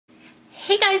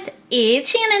Hey guys, it's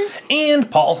Shannon.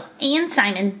 And Paul. And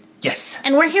Simon. Yes.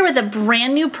 And we're here with a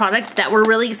brand new product that we're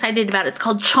really excited about. It's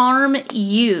called Charm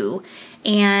You.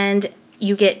 And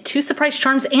you get 2 surprise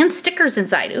charms and stickers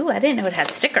inside. Ooh, I didn't know it had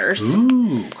stickers.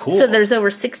 Ooh, cool. So there's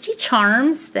over 60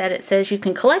 charms that it says you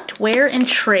can collect, wear, and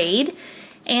trade.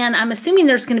 And I'm assuming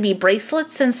there's going to be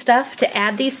bracelets and stuff to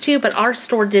add these to, but our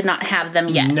store did not have them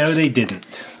yet. No, they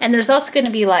didn't. And there's also going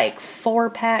to be like 4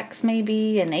 packs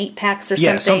maybe and 8 packs or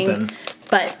something. Yeah, something.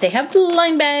 But they have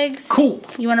blind bags. Cool.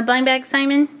 You want a blind bag,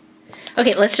 Simon?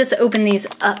 Okay, let's just open these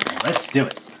up. Let's do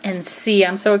it. And see.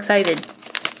 I'm so excited.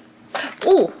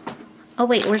 Ooh. Oh,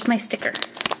 wait. Where's my sticker?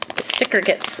 The sticker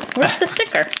gets... Where's the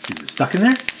sticker? Is it stuck in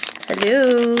there?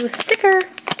 Hello, sticker.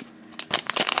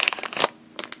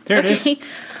 There it is.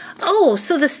 Oh,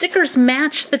 so the stickers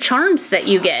match the charms that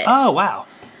you get. Oh, wow.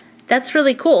 That's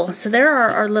really cool. So there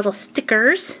are our little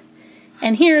stickers.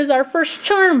 And here's our first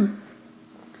charm.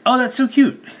 Oh, that's so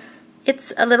cute.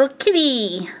 It's a little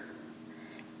kitty.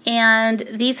 And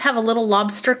these have a little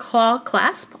lobster claw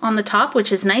clasp on the top,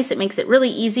 which is nice. It makes it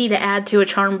really easy to add to a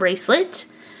charm bracelet.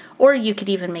 Or you could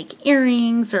even make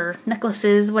earrings or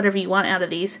necklaces, whatever you want out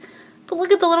of these. But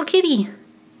look at the little kitty.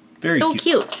 Very so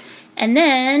cute. And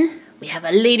then we have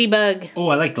a ladybug. Oh,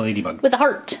 I like the ladybug. With a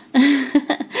heart.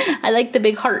 I like the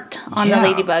big heart on the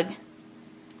ladybug.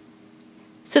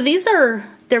 So these are,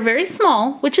 they're very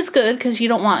small, which is good because you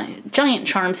don't want giant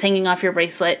charms hanging off your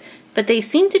bracelet. But they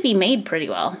seem to be made pretty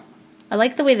well. I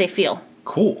like the way they feel.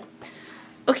 Cool.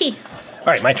 Okay. All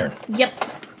right, my turn. Yep.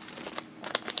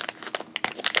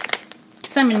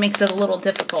 Simon makes it a little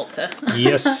difficult to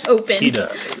yes, open. He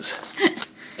does.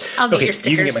 I'll get your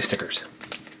stickers. You can get my stickers.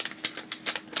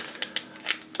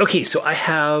 Okay, so I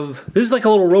have... This is like a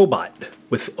little robot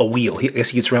with a wheel. I guess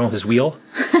he gets around with his wheel.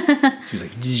 He's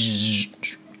like...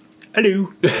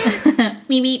 Hello.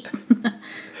 Beep, beep.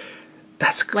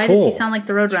 That's cool. Why does he sound like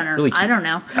the Roadrunner? Really I don't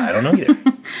know. I don't know either.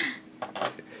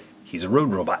 He's a road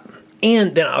robot.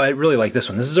 And then I really like this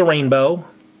one. This is a rainbow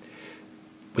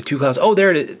with 2 clouds. Oh,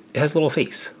 there it is. It has a little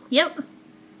face. Yep.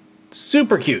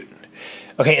 Super cute.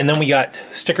 Okay, and then we got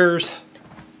stickers.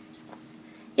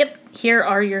 Yep. Here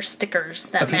are your stickers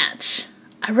that match.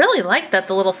 I really like that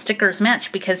the little stickers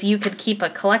match because you could keep a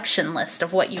collection list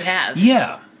of what you have.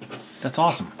 Yeah. That's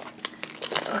awesome.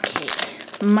 Okay.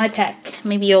 My pack.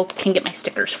 Maybe you can get my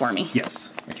stickers for me.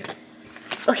 Yes. Okay.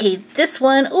 Okay, this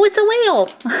one. Oh, it's a whale.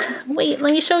 Wait,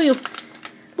 let me show you.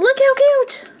 Look how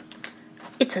cute.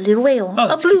 It's a little whale.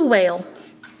 Oh, a blue cute. Whale.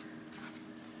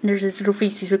 And there's his little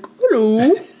face. He's like,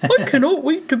 hello. I cannot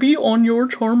wait to be on your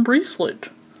charm bracelet.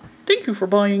 Thank you for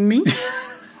buying me.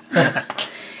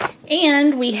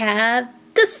 And we have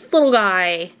this little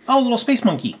guy. Oh, little space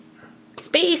monkey.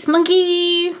 Space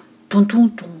monkey. Dun, dun,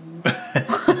 dun.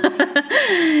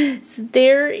 So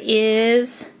there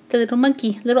is the little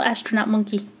monkey, little astronaut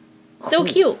monkey. So Cool.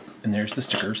 cute. And there's the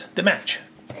stickers that match.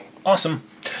 Awesome.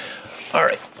 All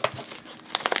right.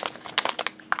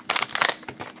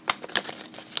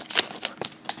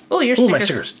 Oh, your Oh, stickers, my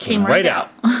stickers came right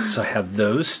out. So I have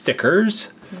those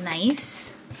stickers.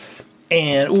 Nice.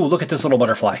 And, ooh, look at this little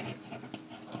butterfly.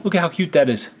 Look at how cute that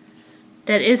is.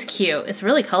 That is cute. It's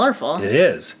really colorful. It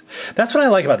is. That's what I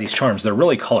like about these charms. They're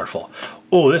really colorful.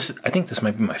 Oh, I think this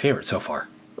might be my favorite so far.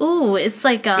 Ooh, it's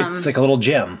like It's like a little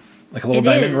gem. Like a little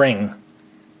diamond ring.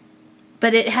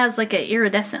 But it has like an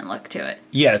iridescent look to it.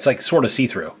 Yeah, it's like sort of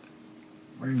see-through.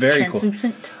 Very cool.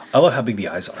 Translucent. I love how big the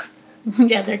eyes are.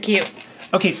 Yeah, they're cute.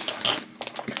 Okay.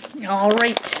 All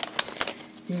right.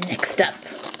 Next up.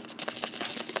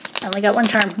 I only got one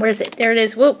charm. Where is it? There it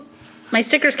is. Whoop. My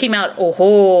stickers came out. Oh,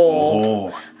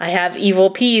 Oh. I have evil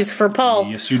peas for Paul.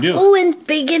 Yes, you do. Oh, and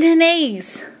bacon and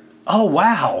eggs. Oh,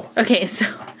 wow. Okay, so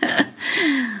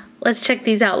let's check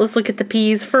these out. Let's look at the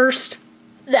peas first.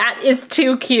 That is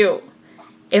too cute.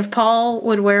 If Paul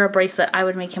would wear a bracelet, I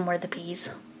would make him wear the peas.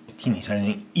 Teeny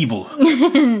tiny evil.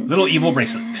 Little evil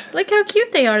bracelet. Look how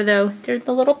cute they are, though. They're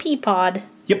the little pea pod.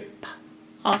 Yep.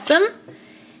 Awesome.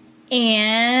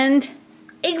 And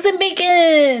eggs and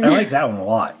bacon. I like that one a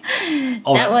lot.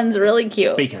 Oh, That one's really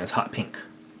cute. Bacon is hot pink.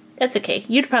 That's okay.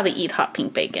 You'd probably eat hot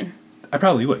pink bacon. I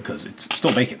probably would because it's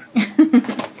still bacon.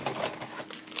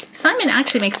 Simon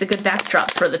actually makes a good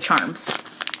backdrop for the charms.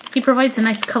 He provides a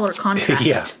nice color contrast.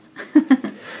 Yeah.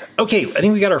 Okay, I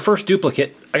think we got our first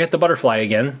duplicate. I got the butterfly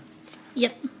again.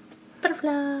 Yep.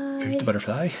 Butterfly. There's the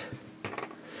butterfly.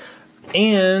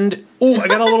 And, oh, I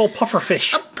got a little puffer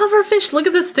fish. A puffer fish. Look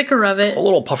at the sticker of it. A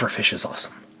little puffer fish is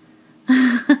awesome.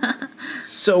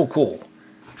 So cool.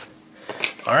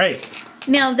 All right.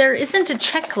 Now, there isn't a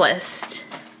checklist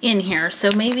in here,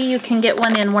 so maybe you can get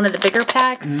one in one of the bigger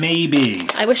packs. Maybe.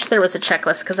 I wish there was a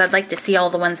checklist because I'd like to see all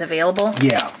the ones available.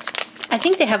 Yeah. I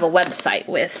think they have a website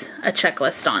with a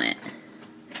checklist on it.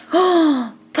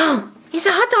 Oh, Paul, he's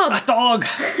a hot dog. Hot dog.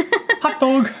 Hot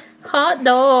dog. Hot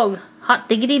dog. Hot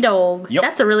diggity dog. Yep.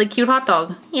 That's a really cute hot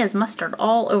dog. He has mustard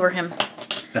all over him.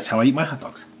 That's how I eat my hot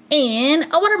dogs. And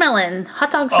a watermelon.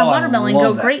 Hot dogs and watermelon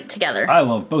go great together. I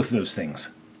love both of those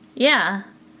things. Yeah.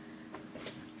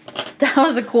 That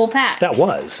was a cool pack. That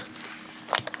was.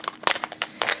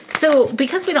 So,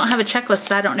 because we don't have a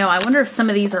checklist, I don't know. I wonder if some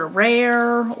of these are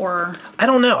rare or... I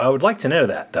don't know. I would like to know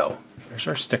that, though. There's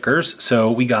our stickers.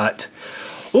 So we got,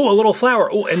 oh, a little flower.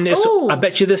 Oh, and this, Ooh. I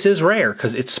bet you this is rare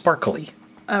because it's sparkly.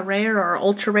 A rare or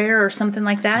ultra rare or something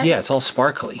like that? Yeah, it's all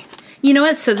sparkly. You know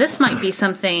what? So this might be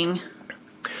something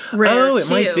rare, oh, it too,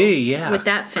 might be, yeah. with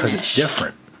that finish. Because it's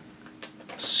different.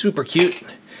 Super cute.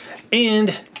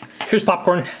 And here's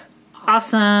popcorn.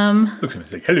 Awesome. Look at me,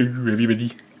 like, hello,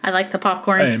 everybody. I like the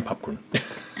popcorn. And popcorn.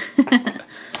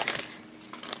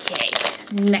 Okay,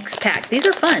 next pack. These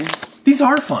are fun. These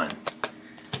are fun.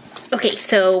 Okay,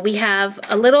 so we have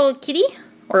a little kitty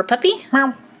or a puppy.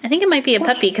 Meow. I think it might be a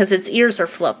puppy because its ears are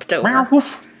flipped over. Meow,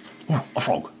 woof. Oh, a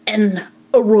frog. And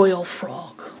a royal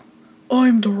frog.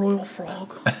 I'm the royal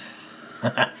frog.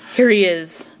 Here he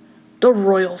is, the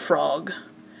royal frog.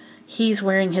 He's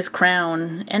wearing his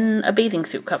crown and a bathing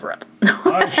suit cover-up.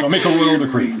 I shall make a royal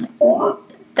decree.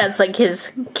 That's like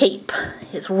his cape,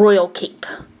 his royal cape.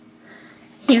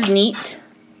 He's neat.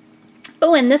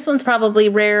 Oh, and this one's probably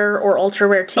rare or ultra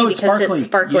rare too because it's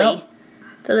sparkly. Yep.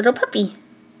 The little puppy.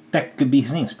 That could be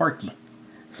his name, Sparky.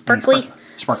 Sparkly.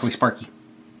 Sparkly, Sparky.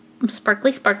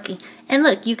 Sparkly, Sparky. And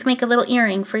look, you can make a little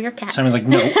earring for your cat. Simon's like,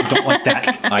 no, don't like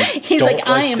that. He's like,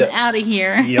 I am out of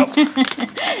here. Yep.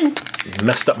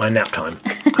 Messed up my nap time.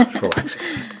 I was relaxing.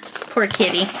 Poor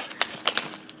kitty.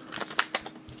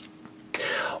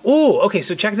 Oh, okay,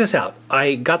 so check this out.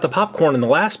 I got the popcorn in the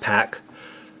last pack,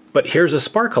 but here's a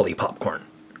sparkly popcorn.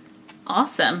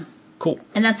 Awesome. Cool.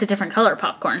 And that's a different color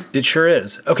popcorn. It sure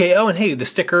is. Okay, oh, and hey, the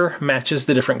sticker matches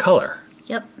the different color.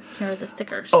 Yep, here are the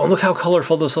stickers. Oh, and look how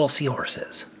colorful this little seahorse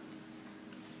is.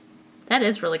 That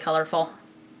is really colorful.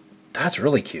 That's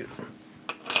really cute.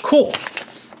 Cool.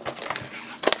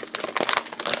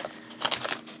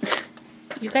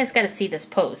 You guys got to see this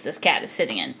pose this cat is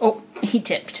sitting in. Oh, he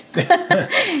tipped.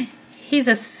 He's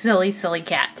a silly, silly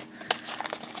cat.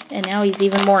 And now he's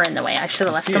even more in the way. I should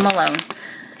have left him alone.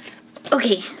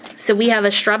 Okay, so we have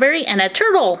a strawberry and a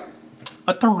turtle.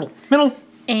 A turtle. Middle.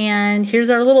 And here's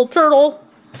our little turtle.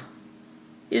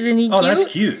 Isn't he cute? Oh, that's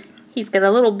cute. He's got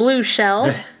a little blue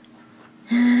shell.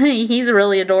 He's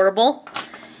really adorable.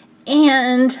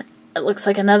 And it looks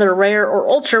like another rare or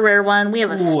ultra rare one. We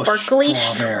have a sparkly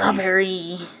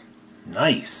strawberry.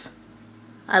 Nice.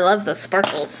 I love the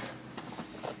sparkles.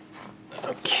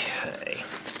 Okay.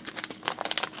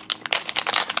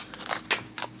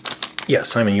 Yeah,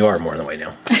 Simon, you are more in the way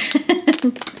now.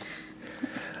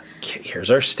 Okay,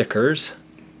 here's our stickers.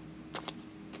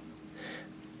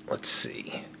 Let's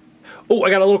see. Oh, I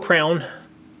got a little crown.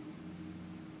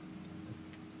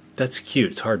 That's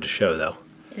cute. It's hard to show, though.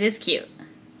 It is cute.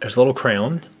 There's a little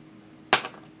crown.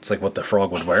 It's like what the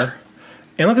frog would wear.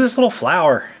 And look at this little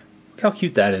flower. Look how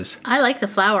cute that is. I like the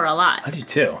flower a lot. I do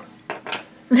too.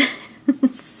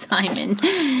 Simon.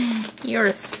 You're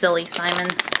a silly Simon.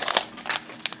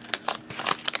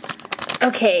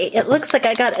 Okay, it looks like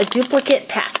I got a duplicate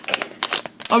pack.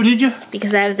 Oh, did you?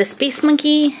 Because I have the Space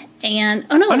Monkey and...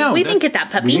 Oh no, we didn't get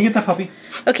that puppy. We didn't get that puppy.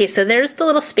 Okay, so there's the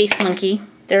little Space Monkey.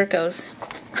 There it goes.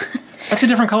 That's a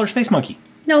different color Space Monkey.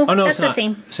 No, oh, no, that's it's not. the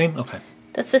same. Same? Okay.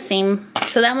 That's the same.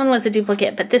 So that one was a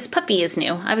duplicate, but this puppy is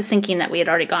new. I was thinking that we had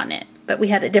already gotten it, but we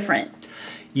had a different.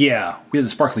 Yeah, we had the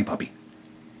sparkly puppy.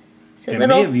 So it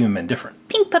may have even been different.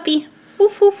 Pink puppy.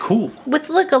 Woof woof. Cool. With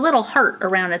like a little heart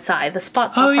around its eye. The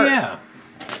spots of heart. Oh, yeah.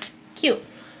 Cute.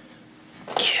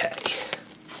 Okay.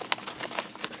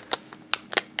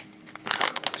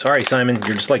 Sorry, Simon.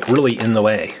 You're just like really in the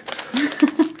way.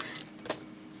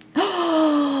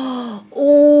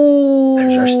 Oh.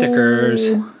 There's our stickers.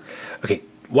 Okay,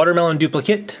 watermelon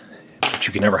duplicate, but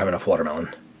you can never have enough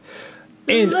watermelon.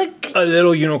 And look, a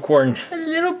little unicorn. A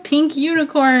little pink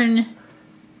unicorn.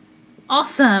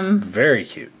 Awesome. Very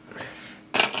cute.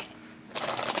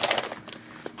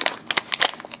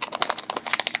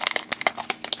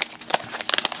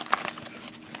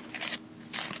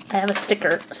 I have a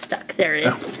sticker stuck. There it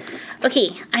is. Oh.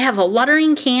 Okay, I have a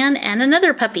watering can and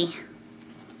another puppy.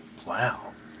 Wow.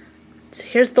 So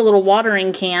here's the little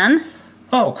watering can.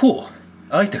 Oh, cool.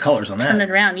 I like the colors on that. Turn it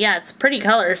around. Yeah, it's pretty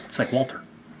colors. It's like Walter.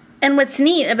 And what's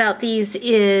neat about these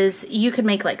is you could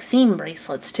make like theme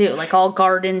bracelets too, like all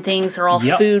garden things or all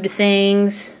food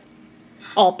things,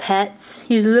 all pets.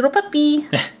 Here's a little puppy,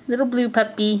 little blue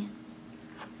puppy.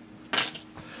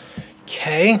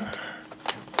 Okay.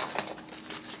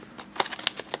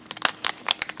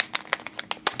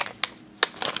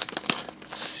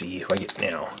 Let's see who I get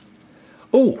now.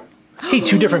 Oh, hey,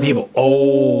 2 different people.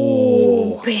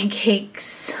 Oh,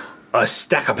 pancakes. A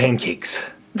stack of pancakes.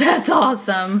 That's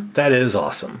awesome. That is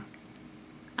awesome.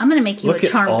 I'm going to make you a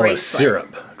charm bracelet. Look at all the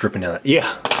syrup dripping down that.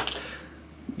 Yeah.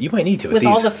 You might need to with these.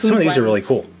 All the food Some of these are really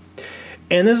cool.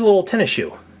 And this is a little tennis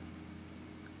shoe.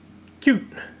 Cute.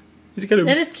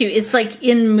 That is cute. It's like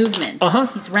in movement.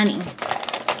 He's running.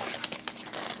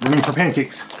 Running for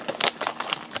pancakes.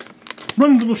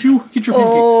 Run, little shoe. Get your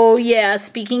pancakes. Oh, yeah.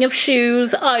 Speaking of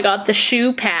shoes, I got the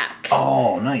shoe pack.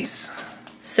 Oh, nice.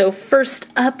 So first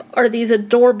up are these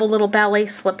adorable little ballet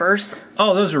slippers.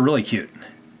 Oh, those are really cute.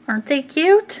 Aren't they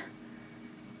cute?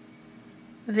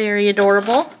 Very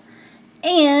adorable.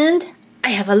 And I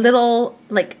have a little,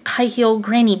 like, high heel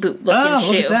granny boot looking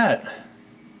shoe. Look at that.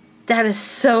 That is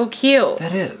so cute.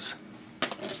 That is.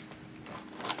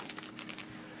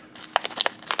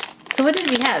 So what did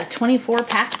we have? 24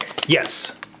 packs?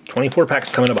 Yes. 24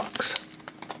 packs come in a box.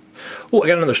 Oh, I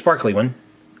got another sparkly one.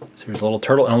 So here's a little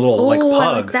turtle and a little, like, pug.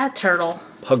 I like that turtle.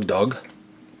 Pug dog.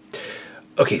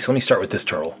 Okay, so let me start with this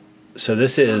turtle. So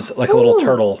this is like a little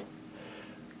turtle,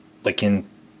 like in...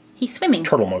 He's swimming.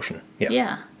 Turtle motion. Yeah.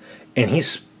 Yeah. And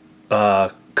he's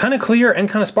kind of clear and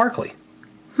kind of sparkly.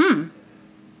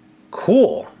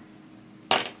 Cool.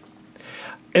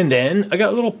 And then I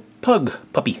got a little pug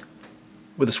puppy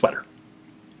with a sweater.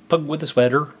 Pug with a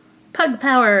sweater. Pug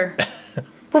power.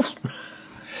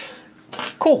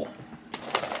 Cool.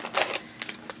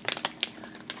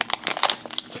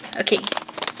 Okay.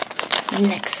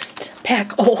 Next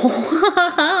pack.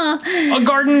 Oh. A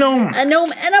garden gnome. A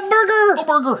gnome and a burger. A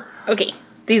burger. Okay.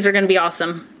 These are going to be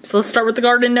awesome. So let's start with the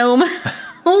garden gnome.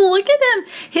 Oh, look at him.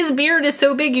 His beard is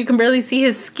so big you can barely see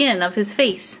his skin of his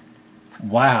face.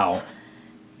 Wow.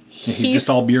 He's just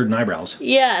all beard and eyebrows.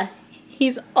 Yeah.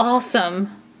 He's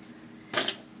awesome.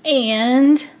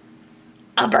 And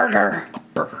a burger. A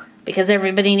burger. Because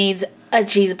everybody needs a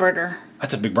cheeseburger.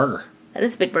 That's a big burger. That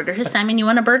is a big burger. Hey, Simon, you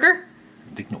want a burger?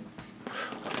 No.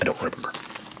 I don't want a burger.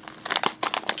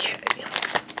 Okay.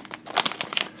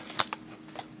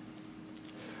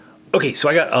 Okay, so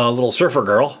I got a little surfer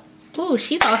girl. Ooh,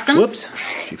 she's awesome. Whoops.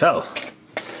 She fell.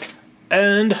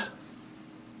 And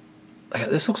I got,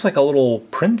 this looks like a little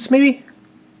prince, maybe?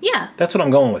 Yeah. That's what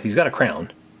I'm going with. He's got a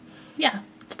crown. Yeah.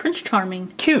 It's Prince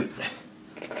Charming. Cute.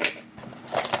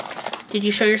 Did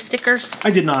you show your stickers? I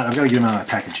did not. I've got to get them out of that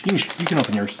package. You can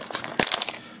open yours.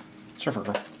 Surfer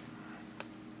girl.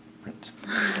 Prince.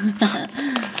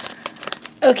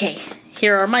 Okay.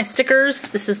 Here are my stickers.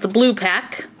 This is the blue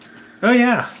pack. Oh,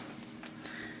 yeah.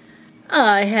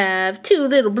 I have 2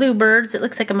 little blue birds. It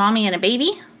looks like a mommy and a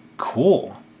baby.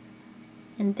 Cool.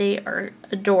 And they are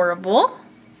adorable.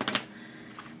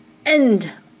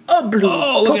 And a blue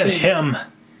Oh, look puppy. at him.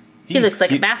 He looks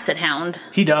like a basset hound.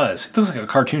 He does. He looks like a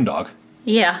cartoon dog.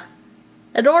 Yeah.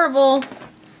 Adorable.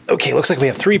 Okay, looks like we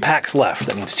have 3 packs left.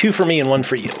 That means 2 for me and 1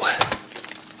 for you.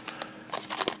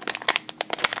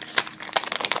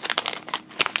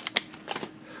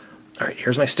 Alright,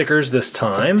 here's my stickers this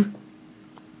time.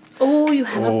 Oh, you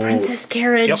have a princess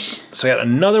carriage. Yep. So I got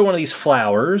another one of these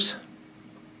flowers.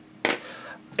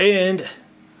 And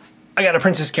I got a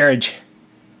princess carriage.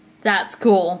 That's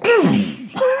cool.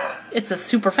 It's a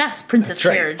super fast princess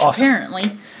carriage, awesome.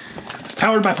 apparently. It's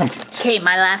powered by pumpkins. Okay,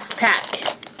 my last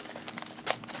pack.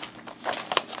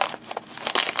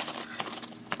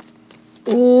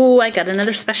 Ooh, I got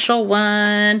another special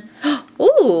one. Ooh.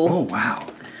 Oh, wow.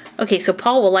 Okay, so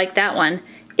Paul will like that one.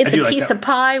 It's a piece of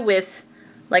pie with,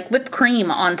 like, whipped cream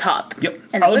on top. Yep.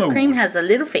 And the whipped cream has a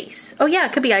little face. Oh, yeah,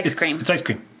 it could be ice cream. It's ice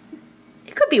cream.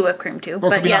 It could be whipped cream, too. Or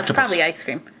but, yeah, it's probably ice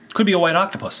cream. Could be a white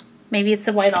octopus. Maybe it's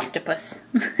a white octopus.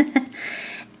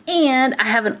 And I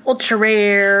have an ultra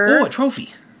rare... Oh, a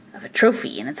trophy. Of a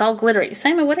trophy, and it's all glittery.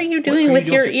 Simon, what are you doing with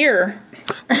your ear?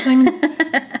 Simon?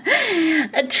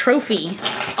 A trophy.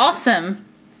 Awesome.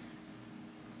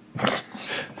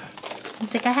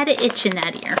 It's like I had an itch in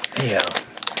that ear. Yeah.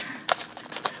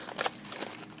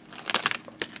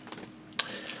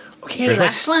 Okay, here's my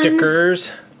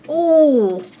stickers.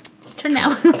 Ooh. Turn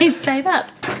that one right side up.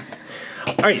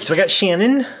 Alright, so I got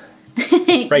Shannon.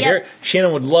 Right here.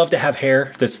 Shannon would love to have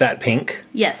hair that's that pink.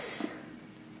 Yes.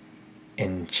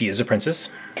 And she is a princess.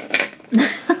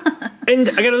 And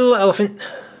I got a little elephant.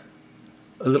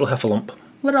 A little heffalump.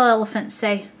 What'll elephants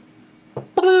say?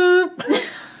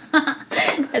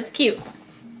 That's cute.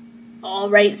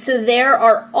 Alright, so there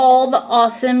are all the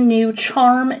awesome new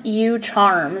Charm You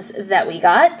charms that we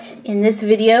got in this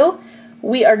video.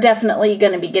 We are definitely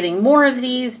going to be getting more of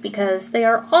these because they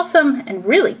are awesome and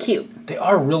really cute. They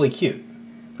are really cute.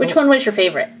 Which one was your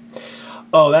favorite?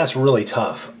 Oh, that's really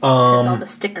tough. There's all the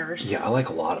stickers. Yeah, I like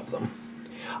a lot of them.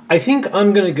 I think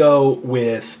I'm going to go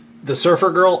with the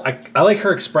Surfer Girl. I like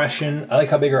her expression, I like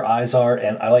how big her eyes are,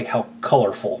 and I like how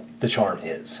colorful the charm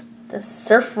is. The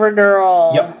Surfer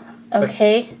Girl. Yep.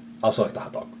 Okay. I also like the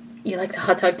hot dog. You like the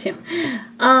hot dog too.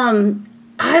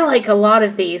 I like a lot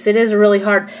of these. It is really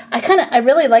hard. I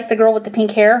really like the girl with the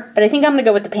pink hair, but I think I'm going to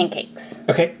go with the pancakes.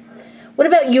 Okay. What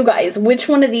about you guys? Which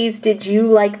one of these did you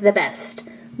like the best?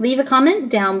 Leave a comment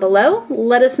down below.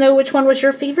 Let us know which one was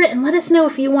your favorite, and let us know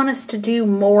if you want us to do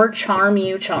more Charm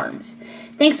You charms.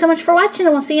 Thanks so much for watching,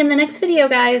 and we'll see you in the next video,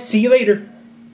 guys. See you later.